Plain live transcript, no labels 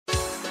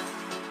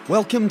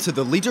Welcome to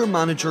the Leader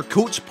Manager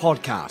Coach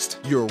Podcast,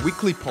 your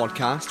weekly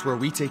podcast where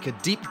we take a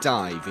deep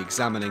dive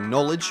examining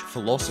knowledge,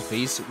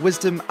 philosophies,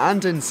 wisdom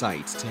and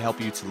insight to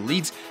help you to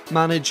lead,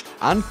 manage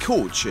and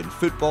coach in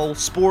football,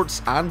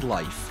 sports and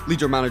life.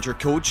 Leader Manager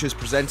Coach is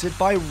presented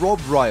by Rob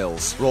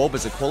Riles. Rob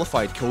is a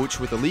qualified coach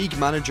with a League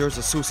Managers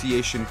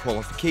Association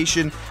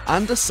qualification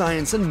and a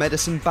science and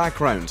medicine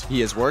background. He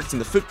has worked in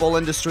the football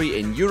industry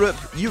in Europe,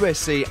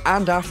 USA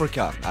and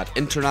Africa at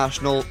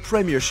international,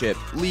 Premiership,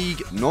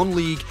 League,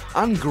 non-league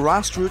and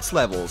grassroots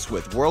levels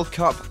with World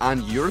Cup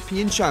and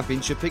European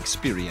Championship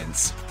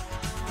experience.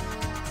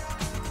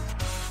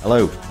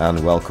 Hello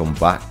and welcome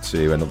back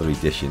to another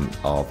edition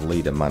of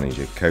Leader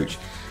Manager Coach.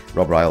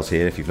 Rob Riles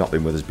here. If you've not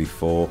been with us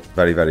before,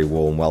 very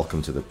warm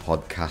welcome to the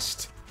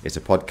podcast. It's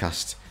a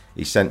podcast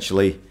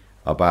essentially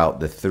about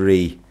the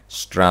three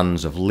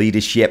strands of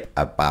leadership,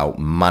 about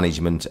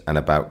management and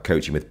about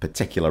coaching, with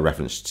particular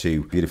reference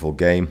to beautiful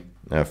game,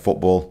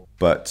 football,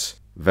 but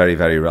very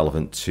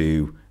relevant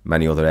to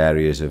many other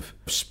areas of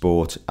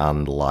sport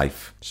and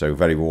life. So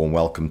very warm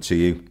welcome to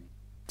you.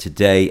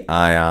 Today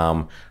I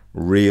am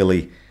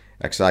really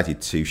excited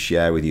to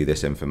share with you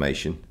this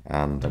information,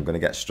 and I'm going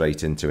to get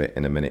straight into it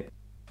in a minute.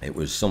 It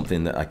was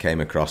something that I came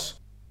across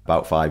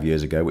about 5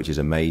 years ago, which is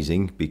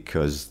amazing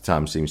because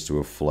time seems to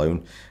have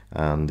flown,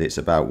 and it's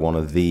about one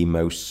of the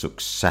most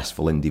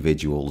successful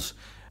individuals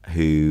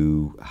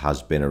who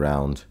has been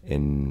around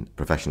in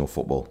professional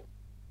football.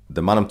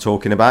 The man I'm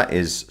talking about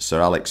is Sir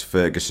Alex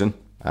Ferguson.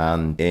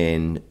 And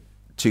in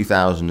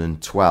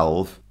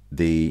 2012,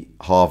 the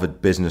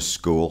Harvard Business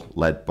School,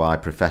 led by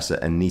Professor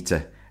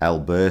Anita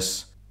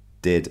Elbers,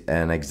 did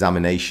an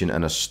examination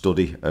and a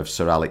study of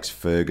Sir Alex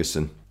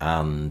Ferguson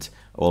and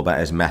all about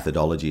his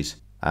methodologies,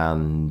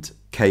 and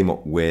came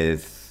up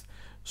with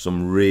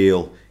some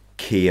real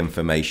key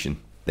information.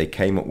 They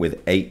came up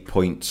with 8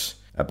 points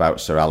about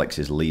Sir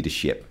Alex's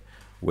leadership,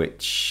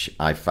 which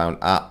I found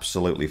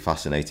absolutely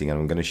fascinating, and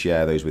I'm going to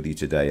share those with you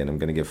today, and I'm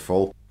going to give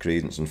full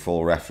credence and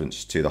full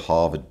reference to the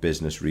Harvard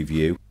Business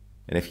Review.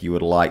 And if you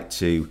would like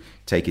to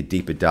take a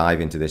deeper dive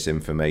into this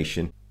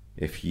information,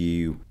 if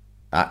you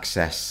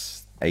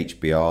access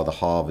HBR, the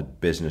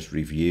Harvard Business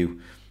Review,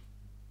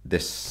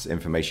 this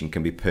information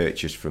can be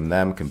purchased from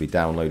them, can be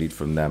downloaded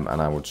from them, and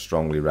I would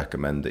strongly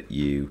recommend that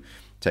you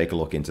take a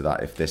look into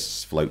that if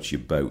this floats your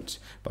boat.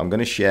 But I'm going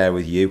to share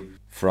with you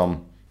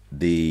from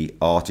the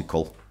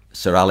article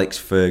Sir Alex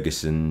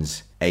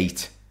Ferguson's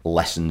 8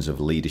 lessons of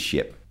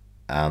leadership,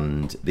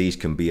 and these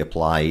can be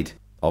applied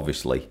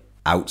obviously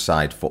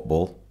outside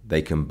football.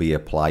 They can be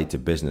applied to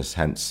business,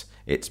 hence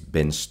it's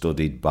been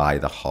studied by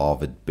the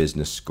Harvard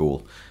Business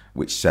School,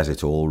 which says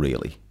it all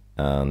really,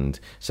 and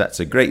sets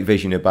a great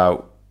vision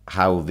about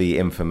how the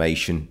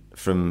information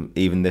from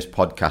even this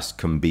podcast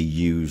can be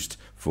used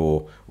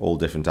for all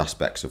different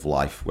aspects of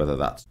life, whether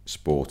that's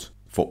sport,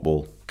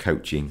 football,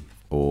 coaching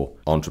or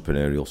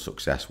entrepreneurial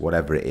success,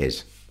 whatever it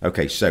is.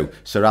 Okay, so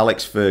Sir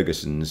Alex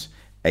Ferguson's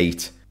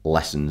 8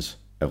 lessons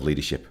of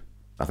leadership.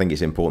 I think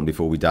it's important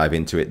before we dive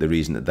into it, the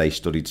reason that they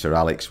studied Sir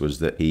Alex was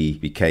that he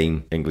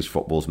became English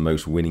football's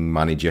most winning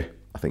manager.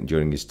 I think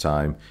during his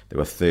time there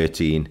were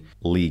 13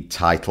 league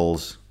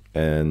titles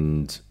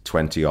and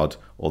 20 odd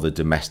other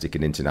domestic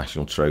and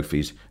international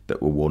trophies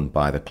that were won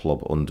by the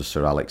club under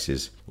Sir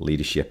Alex's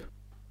leadership.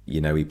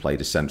 You know, he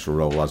played a central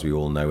role, as we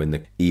all know, in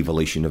the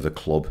evolution of the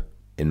club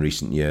in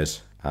recent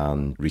years,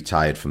 and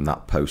retired from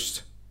that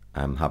post,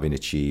 having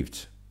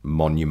achieved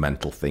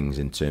monumental things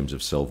in terms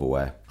of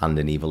silverware and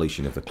an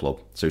evolution of the club.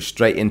 So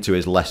straight into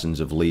his lessons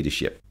of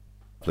leadership.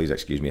 Please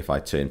excuse me if I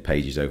turn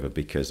pages over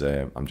because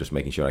I'm just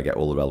making sure I get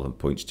all the relevant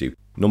points to.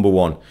 Number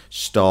 1,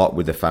 start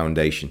with the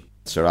foundation.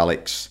 Sir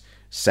Alex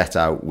set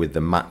out with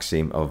the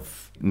maxim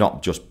of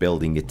not just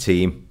building a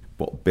team,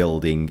 but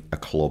building a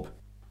club.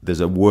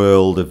 There's a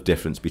world of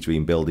difference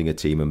between building a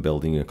team and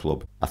building a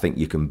club. I think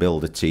you can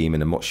build a team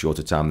in a much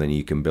shorter time than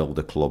you can build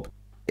a club.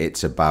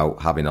 It's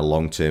about having a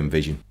long-term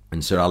vision.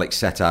 And Sir Alex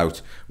set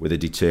out with a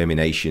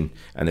determination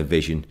and a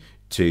vision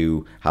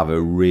to have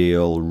a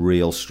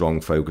real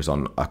strong focus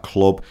on a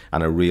club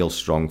and a real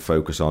strong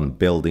focus on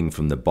building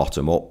from the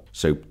bottom up.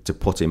 So to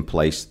put in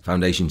place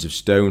foundations of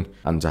stone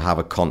and to have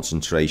a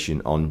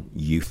concentration on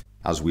youth.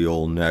 As we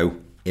all know,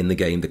 in the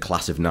game, the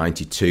class of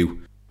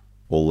 92,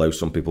 although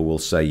some people will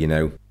say, you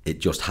know, it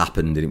just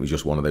happened and it was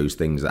just one of those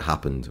things that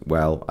happened.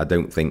 Well, I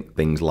don't think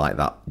things like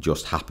that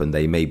just happen.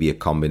 They may be a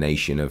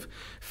combination of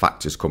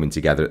factors coming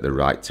together at the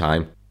right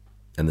time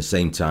and the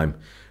same time,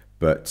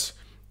 but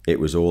it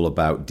was all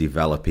about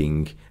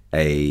developing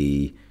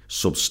a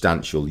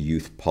substantial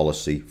youth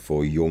policy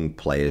for young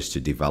players to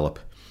develop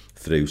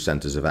through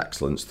centres of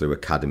excellence, through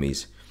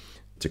academies,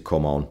 to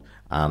come on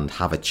and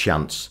have a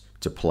chance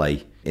to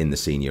play in the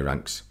senior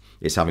ranks.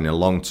 It's having a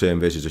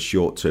long-term versus a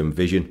short-term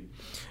vision.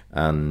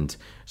 And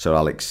Sir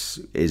Alex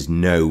is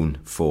known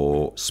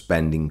for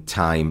spending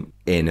time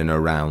in and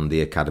around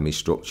the academy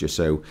structure,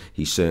 so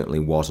he certainly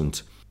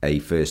wasn't a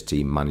first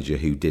team manager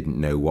who didn't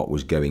know what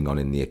was going on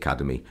in the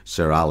academy.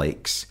 Sir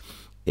Alex,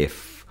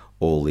 if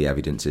all the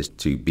evidence is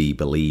to be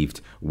believed,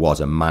 was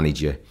a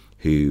manager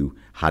who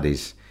had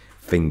his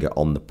finger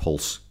on the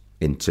pulse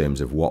in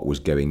terms of what was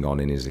going on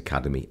in his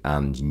academy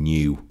and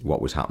knew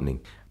what was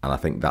happening. And I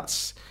think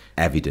that's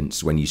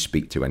evidence when you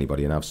speak to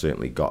anybody. And I've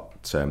certainly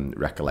got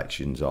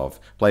recollections of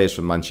players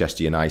from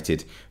Manchester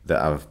United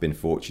that I've been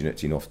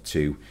fortunate enough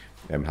to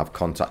have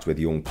contact with,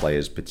 young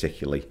players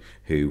particularly,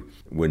 who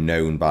were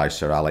known by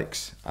Sir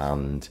Alex,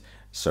 and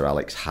Sir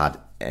Alex had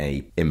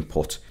a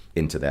input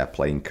into their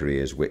playing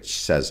careers which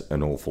says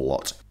an awful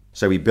lot.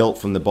 So he built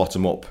from the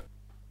bottom up.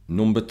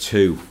 Number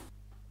 2,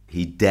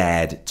 he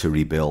dared to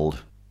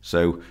rebuild.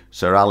 So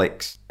Sir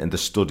Alex and the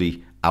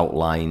study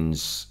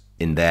outlines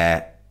in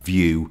their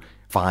view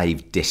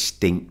 5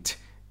 distinct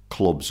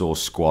clubs or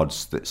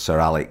squads that Sir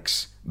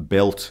Alex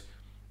built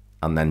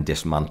and then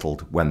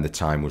dismantled when the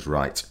time was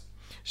right.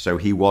 So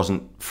he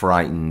wasn't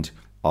frightened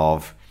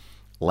of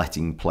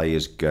letting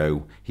players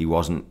go. He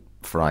wasn't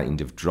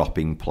frightened of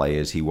dropping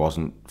players. He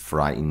wasn't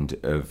frightened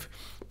of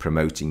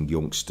promoting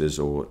youngsters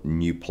or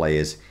new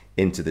players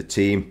into the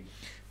team,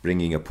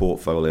 bringing a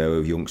portfolio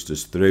of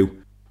youngsters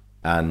through.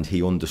 And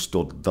he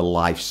understood the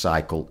life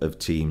cycle of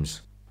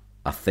teams.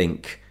 I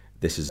think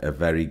this is a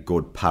very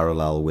good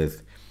parallel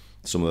with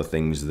some of the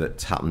things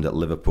that happened at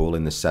Liverpool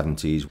in the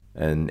 70s.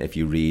 And if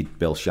you read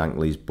Bill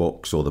Shankly's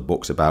books, or the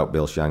books about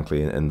Bill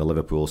Shankly and the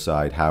Liverpool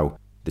side, how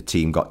the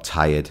team got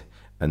tired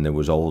and there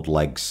was old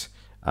legs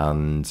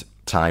and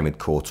time had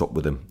caught up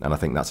with them. And I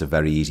think that's a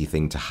very easy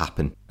thing to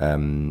happen.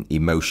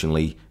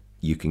 Emotionally,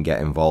 you can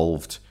get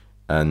involved,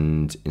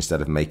 and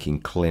instead of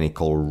making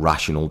clinical,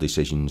 rational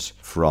decisions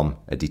from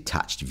a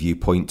detached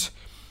viewpoint,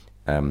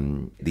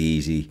 the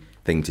easy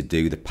thing to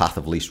do, the path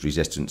of least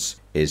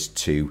resistance, is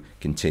to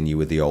continue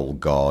with the old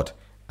guard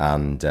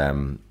and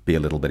be a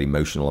little bit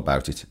emotional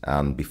about it.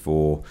 And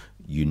before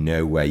you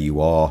know where you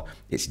are,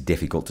 it's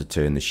difficult to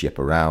turn the ship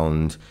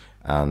around,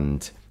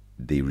 and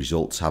the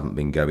results haven't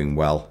been going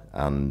well,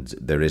 and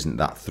there isn't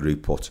that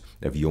throughput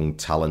of young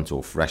talent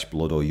or fresh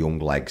blood or young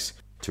legs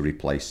to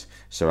replace.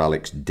 Sir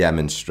Alex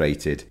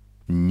demonstrated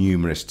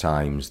numerous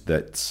times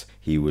that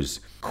he was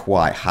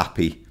quite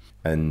happy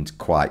and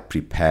quite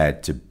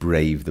prepared to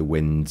brave the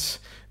winds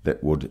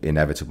that would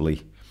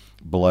inevitably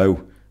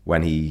blow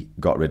when he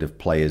got rid of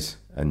players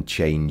and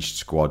changed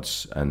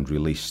squads and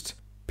released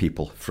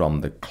people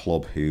from the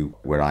club who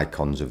were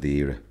icons of the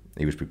era.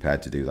 He was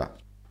prepared to do that.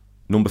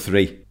 Number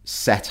 3,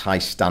 set high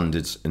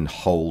standards and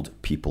hold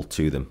people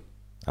to them.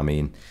 I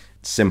mean,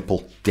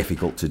 simple,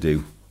 difficult to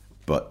do,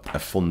 but a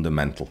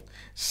fundamental.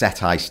 Set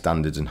high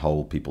standards and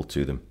hold people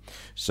to them.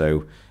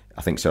 So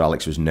I think Sir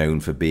Alex was known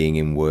for being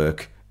in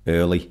work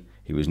early.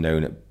 He was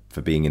known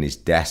for being in his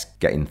desk,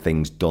 getting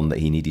things done that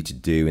he needed to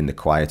do in the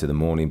quiet of the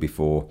morning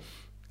before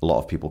a lot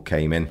of people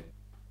came in.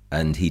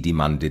 And he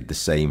demanded the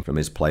same from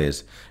his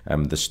players.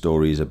 The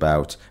stories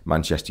about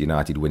Manchester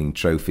United winning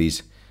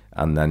trophies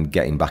and then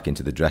getting back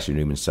into the dressing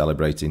room and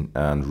celebrating,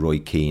 and Roy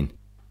Keane,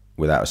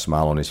 without a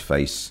smile on his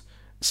face,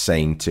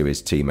 saying to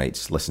his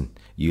teammates, listen,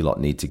 you lot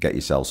need to get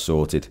yourselves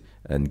sorted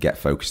and get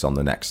focused on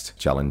the next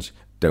challenge.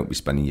 Don't be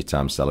spending your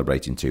time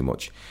celebrating too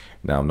much.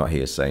 Now, I'm not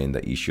here saying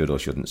that you should or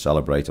shouldn't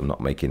celebrate. I'm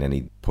not making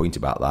any point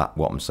about that.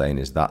 What I'm saying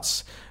is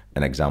that's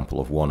an example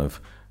of one of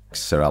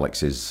Sir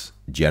Alex's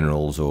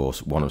generals or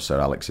one of Sir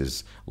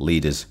Alex's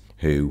leaders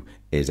who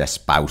is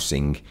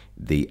espousing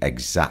the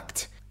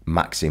exact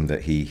maxim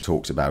that he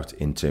talks about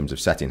in terms of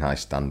setting high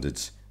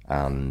standards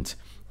and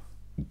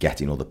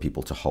getting other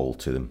people to hold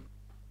to them.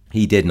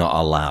 He did not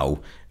allow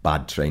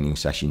bad training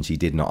sessions. He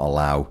did not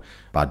allow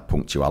bad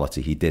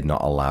punctuality. He did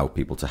not allow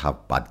people to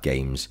have bad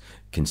games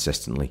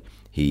consistently.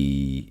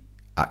 He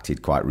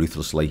acted quite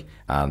ruthlessly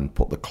and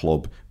put the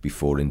club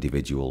before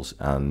individuals.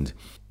 And,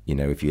 you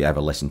know, if you ever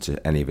listen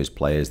to any of his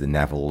players, the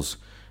Nevilles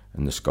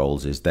and the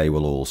Scholeses, they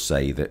will all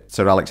say that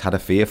Sir Alex had a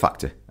fear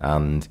factor,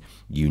 and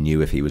you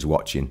knew if he was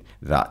watching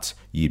that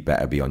you'd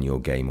better be on your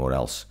game, or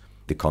else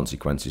the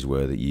consequences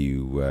were that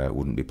you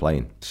wouldn't be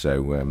playing.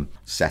 So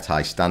set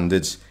high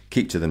standards,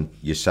 keep to them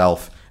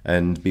yourself,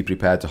 and be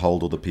prepared to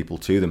hold other people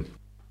to them.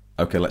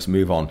 Okay, let's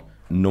move on.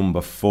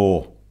 Number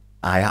 4.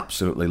 I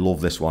absolutely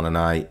love this one, and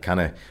I kind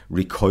of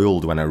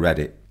recoiled when I read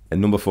it.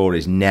 And number 4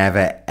 is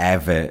never,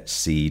 ever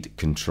cede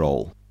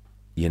control.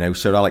 You know,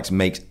 Sir Alex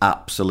makes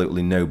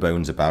absolutely no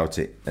bones about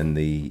it, and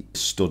the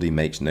study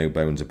makes no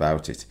bones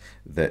about it,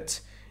 that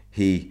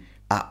he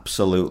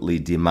absolutely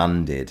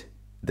demanded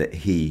that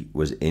he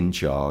was in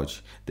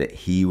charge, that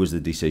he was the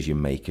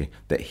decision maker,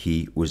 that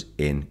he was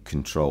in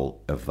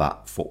control of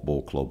that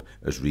football club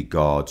as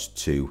regards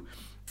to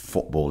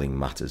footballing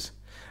matters.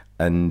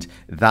 And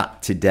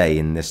that today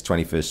in this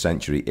 21st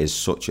century is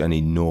such an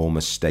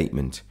enormous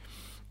statement.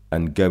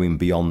 And going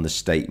beyond the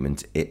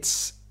statement,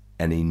 it's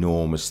an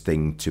enormous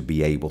thing to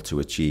be able to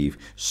achieve,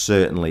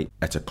 certainly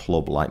at a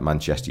club like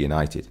Manchester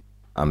United.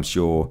 I'm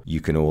sure you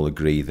can all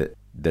agree that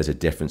there's a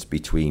difference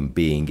between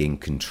being in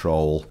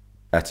control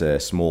at a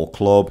small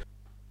club,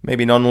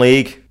 maybe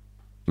non-league,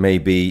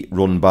 maybe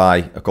run by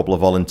a couple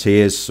of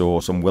volunteers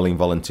or some willing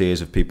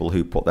volunteers of people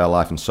who put their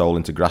life and soul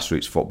into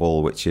grassroots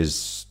football, which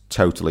is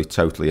totally,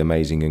 totally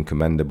amazing and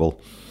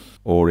commendable,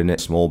 or in a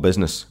small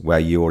business where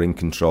you're in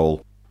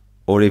control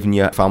or even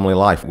your family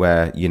life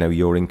where,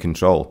 you're in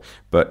control.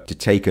 But to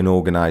take an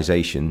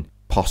organisation,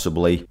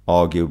 possibly,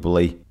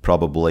 arguably,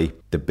 probably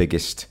the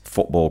biggest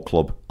football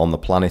club on the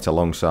planet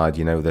alongside,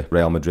 the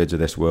Real Madrids of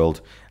this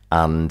world,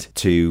 and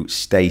to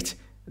state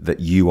that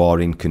you are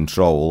in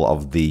control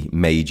of the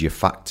major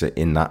factor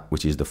in that,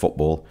 which is the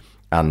football,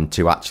 and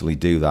to actually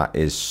do that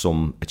is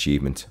some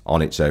achievement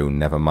on its own,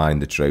 never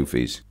mind the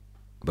trophies.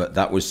 But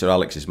that was Sir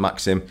Alex's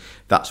maxim.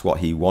 That's what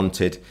he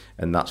wanted,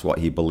 and that's what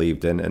he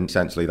believed in, and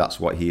essentially that's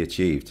what he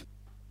achieved.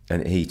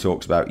 And he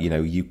talks about,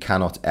 you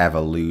cannot ever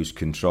lose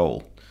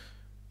control.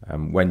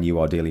 When you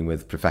are dealing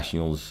with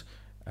professionals,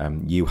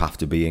 you have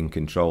to be in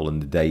control.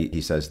 And the day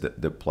he says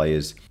that the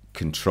players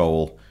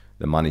control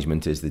the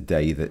management is the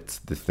day that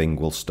the thing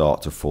will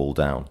start to fall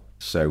down.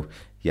 So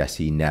yes,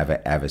 he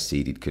never ever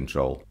ceded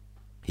control.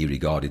 He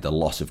regarded the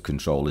loss of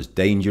control as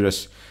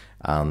dangerous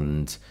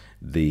and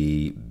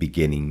the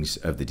beginnings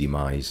of the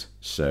demise.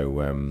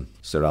 So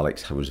Sir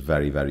Alex was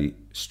very, very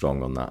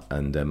strong on that.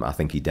 And I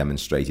think he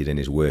demonstrated in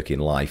his work in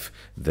life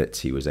that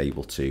he was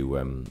able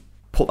to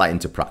put that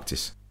into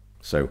practice.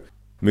 So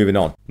moving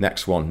on.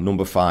 Next one,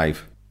 number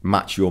 5.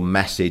 Match your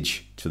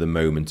message to the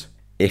moment.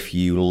 If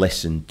you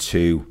listen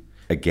to,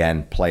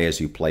 again, players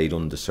who played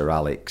under Sir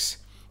Alex,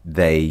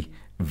 they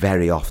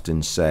very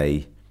often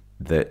say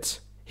that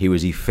he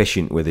was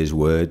efficient with his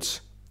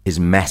words.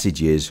 His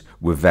messages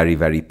were very,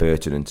 very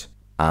pertinent,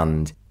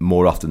 and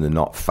more often than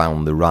not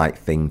found the right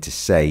thing to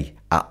say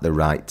at the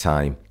right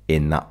time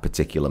in that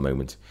particular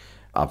moment.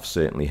 I've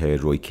certainly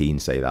heard Roy Keane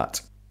say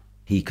that.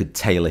 He could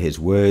tailor his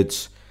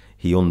words.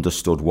 He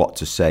understood what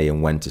to say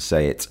and when to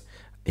say it.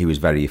 He was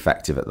very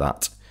effective at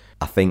that.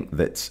 I think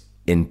that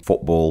in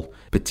football,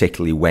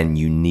 particularly when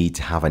you need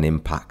to have an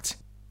impact,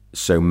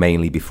 so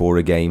mainly before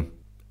a game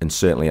and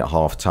certainly at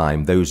half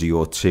time, those are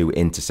your 2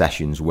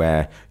 intercessions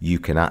where you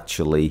can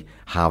actually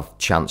have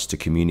chance to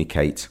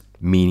communicate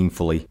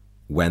meaningfully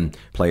when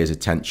players'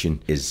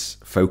 attention is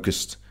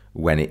focused,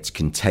 when it's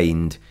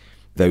contained.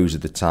 Those are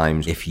the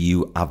times, if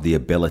you have the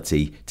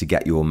ability to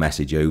get your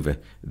message over,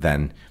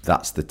 then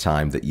that's the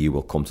time that you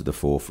will come to the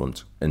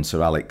forefront. And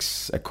Sir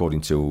Alex,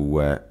 according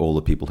to all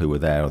the people who were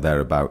there or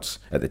thereabouts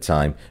at the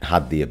time,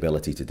 had the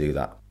ability to do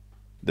that.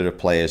 There are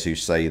players who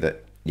say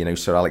that,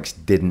 Sir Alex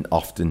didn't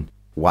often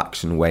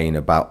wax and wane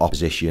about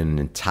opposition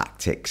and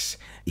tactics.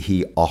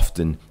 He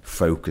often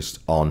focused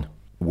on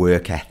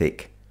work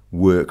ethic,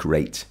 work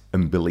rate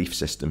and belief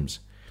systems,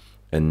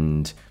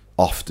 and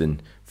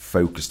often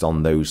focused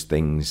on those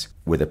things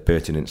with a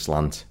pertinent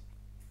slant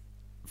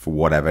for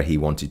whatever he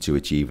wanted to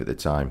achieve at the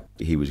time.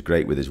 He was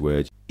great with his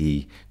words.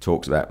 He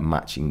talks about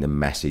matching the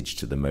message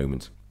to the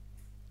moment.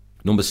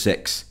 Number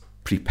 6,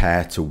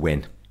 prepare to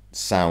win.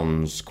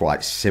 Sounds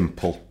quite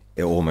simple.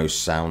 It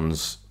almost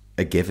sounds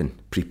a given.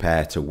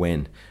 Prepare to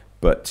win.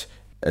 But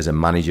as a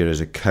manager,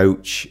 as a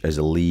coach, as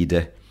a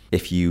leader,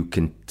 if you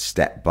can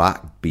step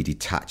back, be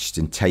detached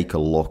and take a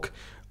look,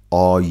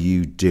 are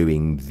you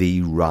doing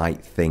the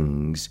right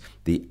things,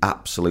 the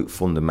absolute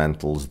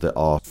fundamentals that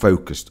are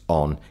focused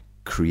on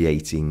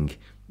creating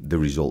the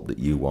result that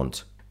you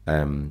want?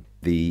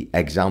 The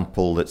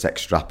example that's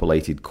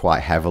extrapolated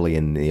quite heavily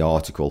in the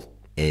article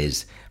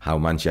is how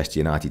Manchester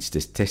United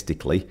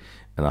statistically,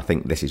 and I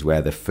think this is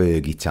where the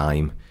Fergie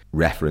time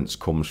reference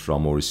comes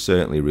from, or is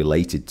certainly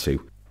related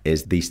to,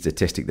 is the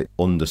statistic that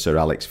under Sir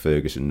Alex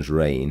Ferguson's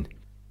reign,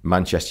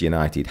 Manchester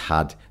United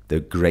had the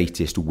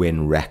greatest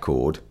win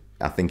record.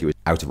 I think it was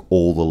out of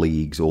all the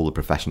leagues, all the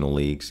professional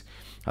leagues,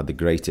 had the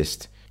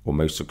greatest or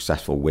most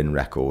successful win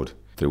record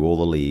through all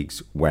the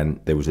leagues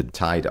when there was a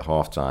tied at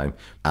half-time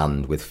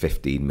and with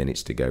 15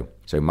 minutes to go.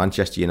 So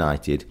Manchester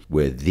United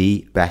were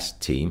the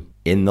best team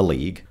in the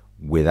league,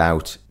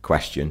 without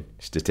question,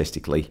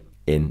 statistically,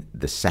 in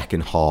the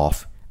second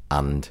half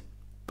and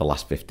the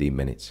last 15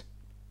 minutes.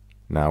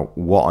 Now,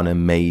 what an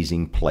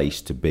amazing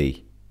place to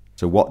be.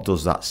 So what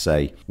does that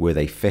say? Were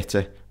they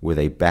fitter? Were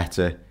they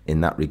better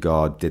in that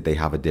regard? Did they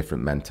have a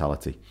different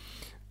mentality?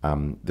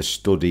 The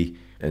study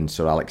and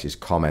Sir Alex's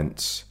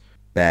comments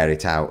bear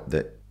it out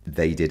that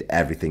they did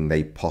everything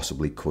they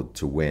possibly could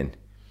to win.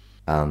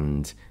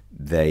 And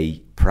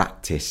they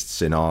practiced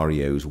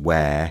scenarios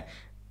where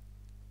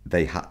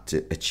they had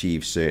to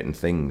achieve certain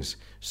things.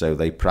 So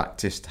they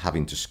practiced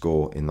having to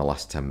score in the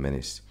last 10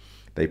 minutes.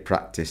 They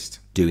practiced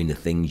doing the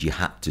things you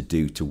had to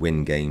do to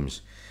win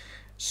games.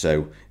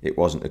 So it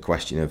wasn't a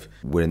question of,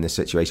 we're in this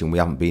situation, we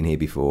haven't been here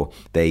before.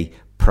 They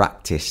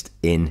practiced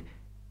in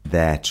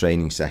their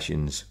training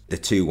sessions. They're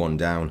 2-1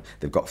 down.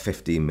 They've got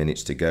 15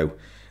 minutes to go.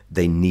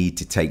 They need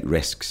to take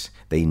risks.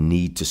 They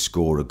need to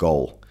score a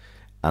goal.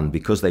 And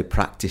because they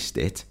practiced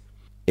it,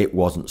 it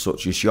wasn't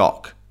such a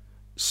shock.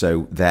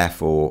 So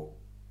therefore,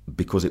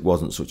 because it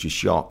wasn't such a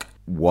shock,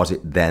 was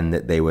it then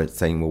that they were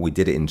saying, well, we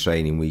did it in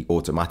training, we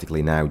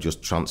automatically now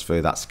just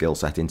transfer that skill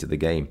set into the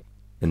game?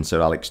 And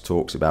Sir Alex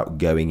talks about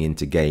going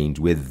into games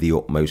with the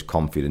utmost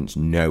confidence,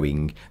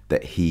 knowing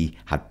that he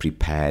had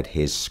prepared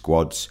his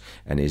squads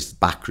and his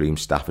backroom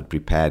staff had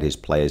prepared his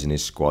players and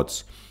his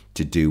squads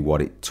to do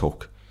what it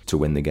took to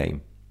win the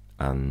game.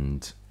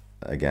 And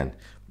again,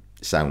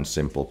 sounds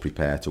simple,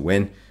 prepare to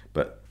win,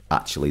 but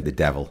actually the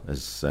devil,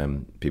 as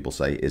people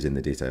say, is in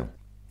the detail.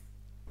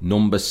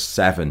 Number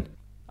 7,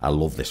 I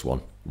love this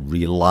one,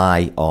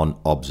 rely on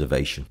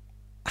observation.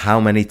 How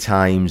many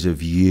times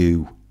have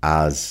you,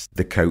 as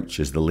the coach,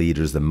 as the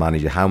leader, as the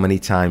manager, how many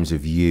times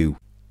have you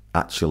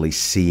actually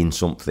seen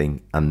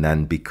something, and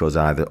then because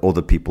either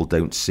other people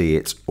don't see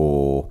it,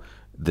 or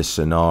the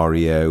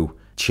scenario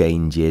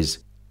changes,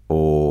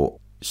 or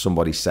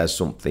somebody says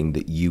something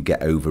that you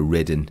get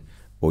overridden,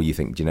 or you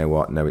think, do you know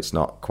what, no, it's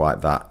not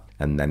quite that,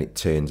 and then it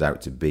turns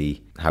out to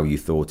be how you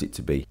thought it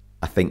to be.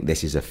 I think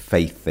this is a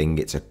faith thing,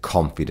 it's a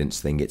confidence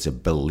thing, it's a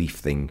belief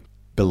thing.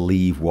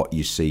 Believe what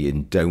you see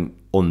and don't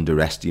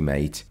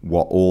underestimate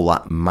what all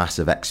that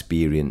massive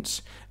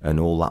experience and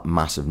all that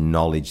massive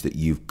knowledge that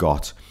you've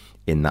got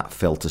in that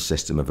filter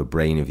system of a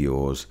brain of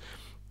yours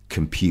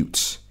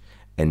computes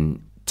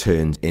and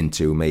turns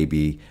into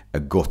maybe a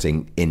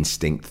gutting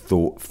instinct,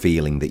 thought,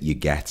 feeling that you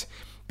get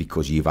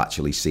because you've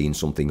actually seen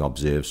something,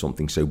 observed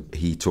something. So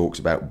he talks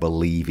about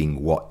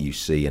believing what you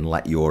see and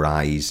let your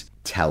eyes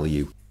tell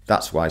you.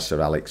 That's why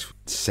Sir Alex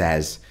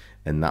says,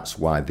 and that's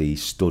why the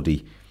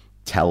study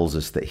tells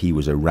us that he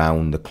was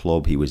around the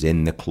club, he was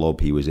in the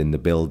club, he was in the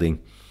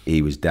building,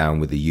 he was down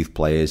with the youth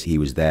players, he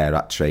was there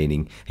at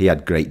training. He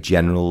had great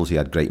generals, he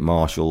had great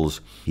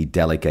marshals, he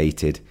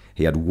delegated,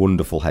 he had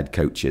wonderful head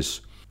coaches,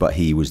 but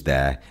he was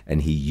there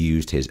and he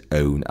used his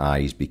own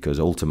eyes because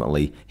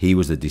ultimately he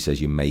was the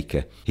decision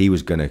maker. He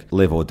was going to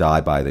live or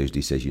die by those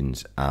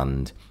decisions,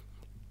 and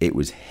it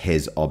was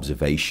his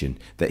observation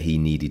that he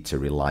needed to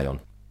rely on.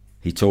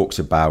 He talks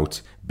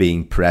about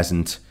being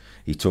present.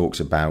 He talks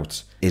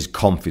about his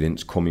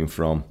confidence coming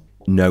from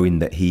knowing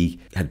that he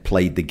had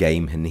played the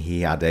game and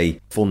he had a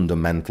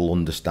fundamental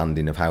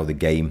understanding of how the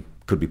game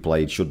could be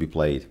played, should be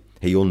played.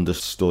 He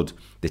understood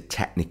the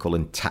technical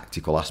and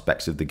tactical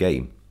aspects of the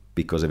game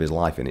because of his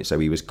life in it, so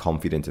he was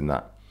confident in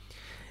that.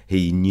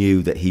 He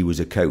knew that he was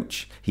a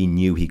coach. He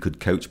knew he could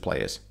coach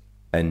players.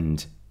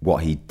 And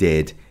what he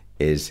did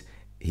is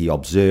he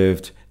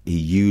observed, he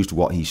used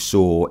what he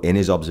saw in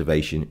his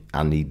observation,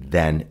 and he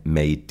then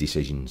made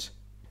decisions.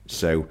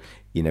 So,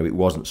 it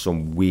wasn't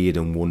some weird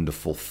and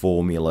wonderful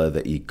formula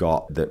that he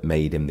got that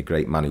made him the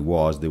great man he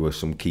was. There were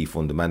some key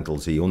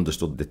fundamentals. He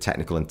understood the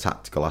technical and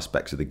tactical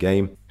aspects of the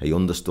game. He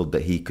understood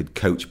that he could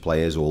coach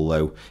players,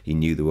 although he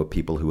knew there were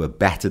people who were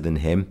better than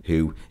him,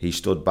 who he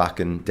stood back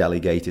and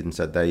delegated and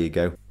said, there you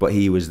go. But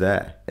he was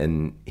there,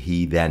 and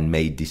he then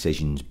made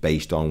decisions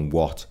based on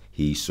what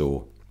he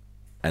saw.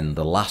 And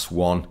the last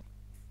one,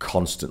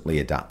 constantly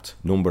adapt.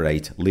 Number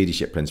 8,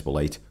 leadership principle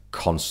 8,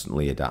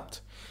 constantly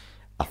adapt.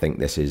 I think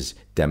this is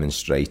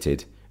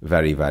demonstrated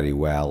very, very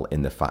well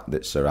in the fact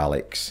that Sir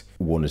Alex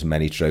won as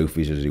many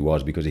trophies as he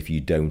was, because if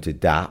you don't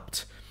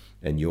adapt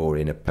and you're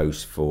in a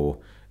post for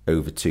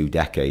over 2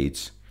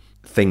 decades,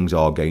 things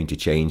are going to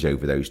change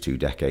over those 2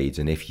 decades.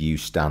 And if you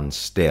stand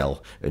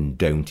still and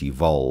don't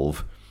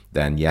evolve,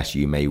 then yes,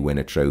 you may win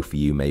a trophy,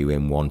 you may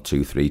win 1,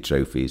 2, 3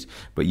 trophies,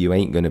 but you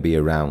ain't going to be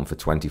around for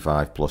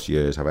 25 plus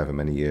years, however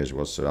many years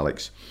was Sir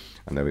Alex.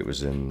 I know it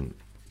was in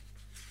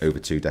over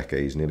 2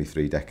 decades, nearly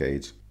 3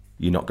 decades.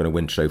 You're not going to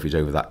win trophies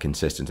over that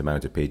consistent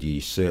amount of period.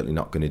 You're certainly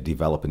not going to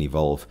develop and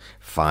evolve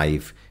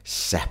 5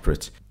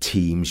 separate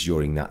teams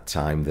during that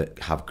time that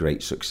have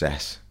great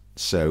success.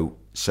 So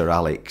Sir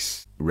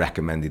Alex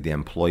recommended the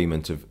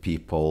employment of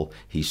people.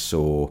 He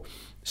saw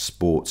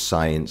sports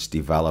science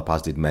develop,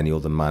 as did many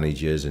other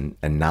managers, and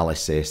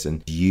analysis,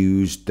 and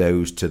used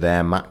those to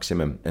their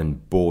maximum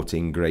and brought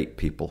in great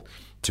people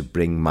to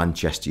bring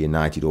Manchester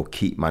United, or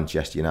keep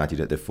Manchester United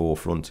at the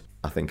forefront.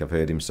 I think I've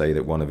heard him say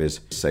that one of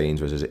his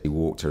sayings was, as he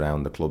walked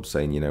around the club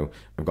saying,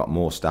 I've got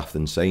more staff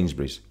than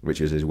Sainsbury's,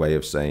 which is his way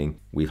of saying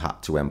we've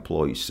had to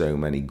employ so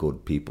many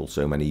good people,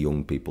 so many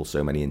young people,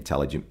 so many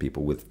intelligent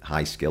people with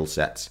high skill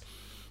sets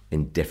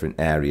in different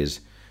areas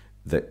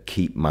that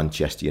keep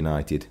Manchester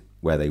United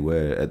where they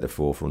were at the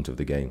forefront of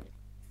the game.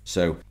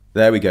 So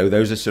there we go.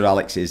 Those are Sir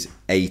Alex's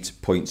 8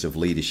 points of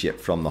leadership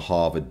from the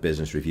Harvard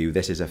Business Review.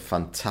 This is a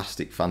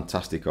fantastic,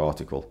 fantastic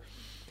article.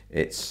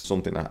 It's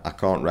something I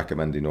can't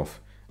recommend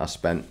enough. I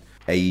spent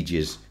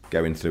ages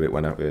going through it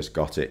when I first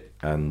got it,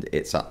 and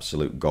it's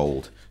absolute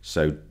gold.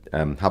 So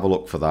have a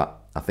look for that.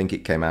 I think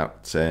it came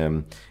out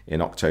in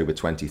October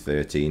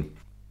 2013.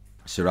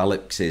 Sir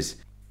Alex's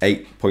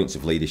 8 points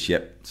of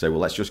leadership. So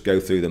let's just go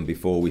through them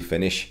before we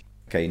finish.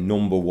 Okay,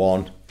 number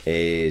 1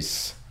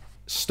 is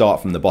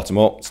start from the bottom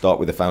up, start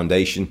with the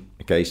foundation.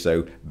 Okay,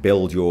 so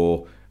build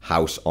your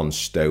house on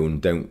stone,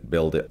 don't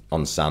build it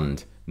on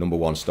sand. Number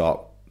 1,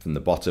 start from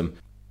the bottom.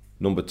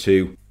 Number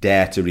 2,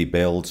 dare to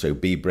rebuild, so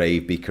be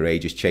brave, be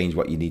courageous, change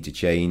what you need to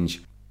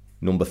change.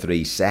 Number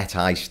 3, set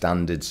high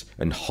standards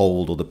and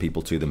hold other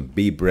people to them.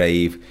 Be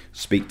brave,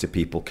 speak to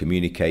people,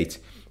 communicate,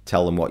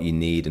 tell them what you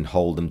need and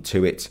hold them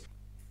to it.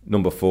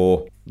 Number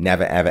 4,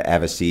 never ever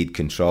ever cede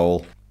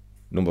control.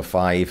 Number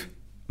 5,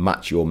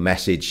 match your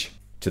message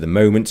to the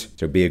moment,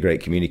 so be a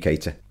great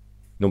communicator.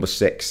 Number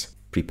 6,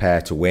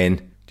 prepare to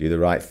win, do the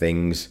right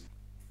things.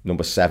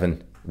 Number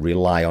 7,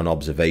 rely on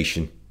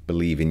observation,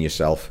 believe in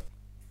yourself.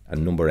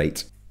 And number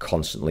 8,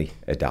 constantly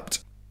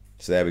adapt.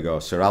 So there we go.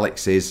 Sir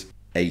Alex's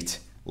 8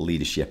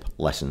 leadership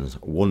lessons.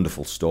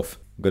 Wonderful stuff.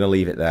 I'm going to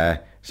leave it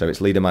there. So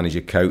it's Leader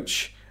Manager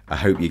Coach. I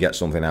hope you get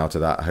something out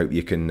of that. I hope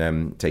you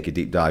can take a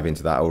deep dive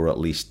into that, or at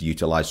least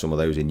utilize some of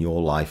those in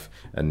your life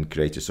and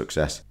create a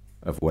success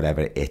of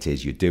whatever it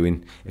is you're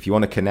doing. If you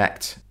want to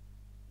connect,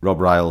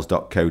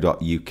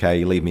 robriles.co.uk,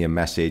 leave me a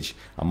message.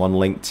 I'm on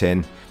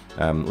LinkedIn.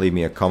 Leave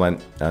me a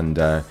comment and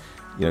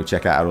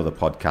check out our other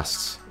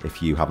podcasts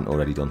if you haven't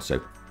already done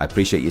so. I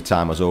appreciate your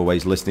time as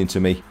always listening to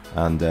me,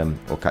 and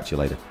we'll catch you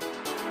later.